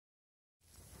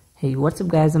Hey, what's up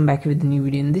guys, I'm back with a new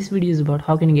video. In this video is about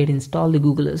how can you install the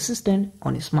Google Assistant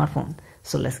on your smartphone.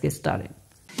 So let's get started.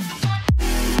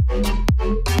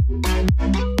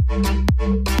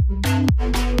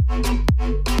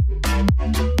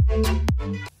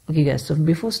 Okay guys, so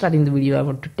before starting the video I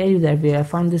want to tell you that where I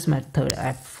found this method.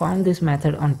 I found this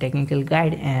method on Technical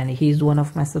Guide, and he's one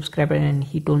of my subscribers, and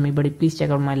he told me, buddy, please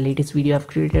check out my latest video I've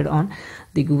created on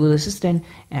the Google Assistant.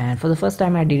 And for the first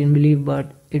time I didn't believe,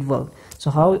 but it worked. So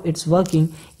how it's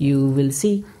working you will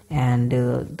see, and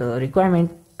the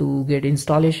requirement to get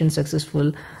installation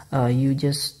successful, you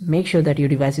just make sure that your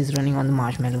device is running on the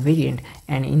Marshmallow variant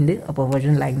and in the upper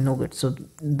version like Nougat. So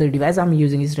the device I'm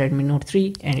using is Redmi Note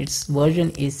 3 and its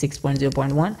version is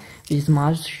 6.0.1, which is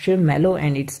Marshmallow,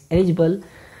 and it's eligible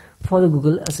for the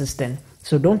Google Assistant.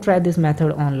 So don't try this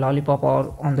method on Lollipop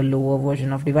or on the lower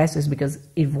version of devices, because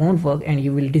it won't work and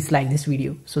you will dislike this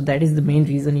video. So that is the main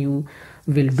reason you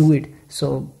will do it.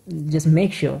 So just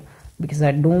make sure, because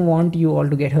I don't want you all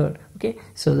to get hurt. Okay,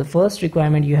 so the first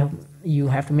requirement, you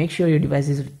have to make sure your device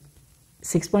is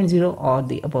 6.0 or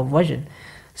the above version.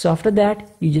 So after that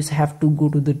you just have to go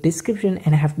to the description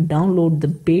and have to download the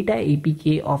beta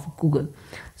APK of Google.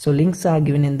 So links are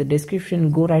given in the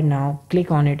description. Go right now, click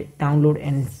on it, download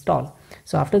and install.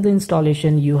 So after the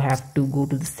installation you have to go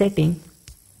to the setting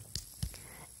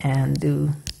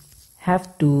and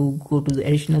have to go to the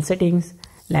additional settings,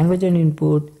 language and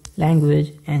input,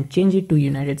 language, and change it to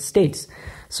United States.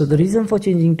 So the reason for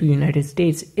changing to United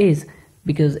States is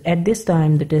because at this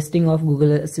time the testing of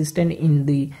Google Assistant in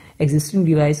the existing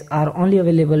device are only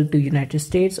available to United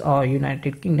States or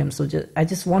United Kingdom. So I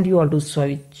just want you all to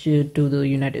switch to the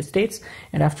United States,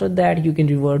 and after that you can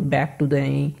revert back to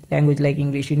the language like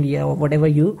English India or whatever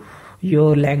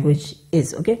your language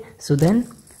is. Okay, so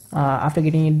then after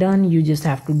getting it done you just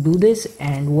have to do this.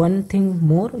 And one thing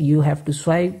more, you have to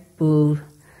swipe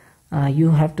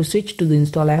you have to switch to the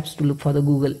install apps to look for the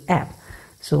Google app.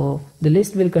 So the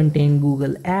list will contain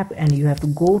Google app and you have to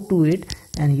go to it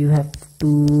and you have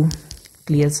to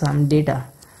clear some data.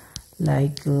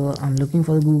 Like I'm looking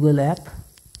for the Google app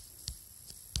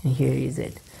and here is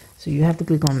it. So you have to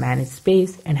click on manage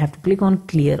space and have to click on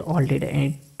clear all data,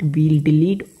 and it will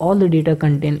delete all the data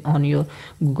content on your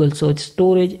Google search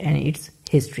storage and its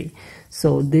history.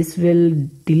 So this will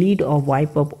delete or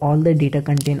wipe up all the data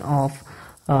content of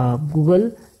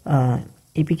Google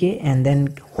APK, and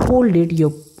then hold it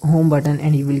your home button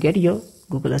and you will get your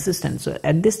Google Assistant. So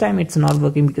at this time it's not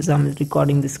working because I'm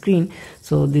recording the screen,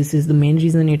 so this is the main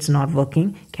reason it's not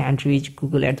working. Can't reach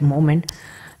Google at the moment,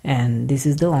 and this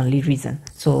is the only reason.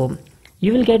 So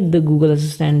you will get the Google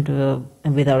Assistant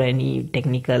without any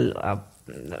technical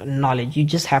knowledge. You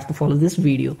just have to follow this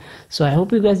video. So I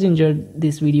hope you guys enjoyed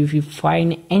this video. If you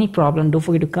find any problem, don't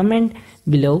forget to comment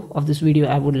below of this video.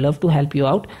 I would love to help you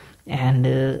out.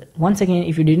 And once again,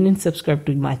 if you didn't subscribe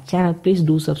to my channel, please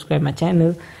do subscribe my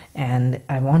channel, and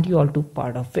I want you all to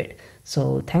part of it.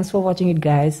 So thanks for watching it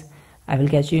guys. I will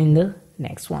catch you in the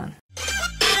next one.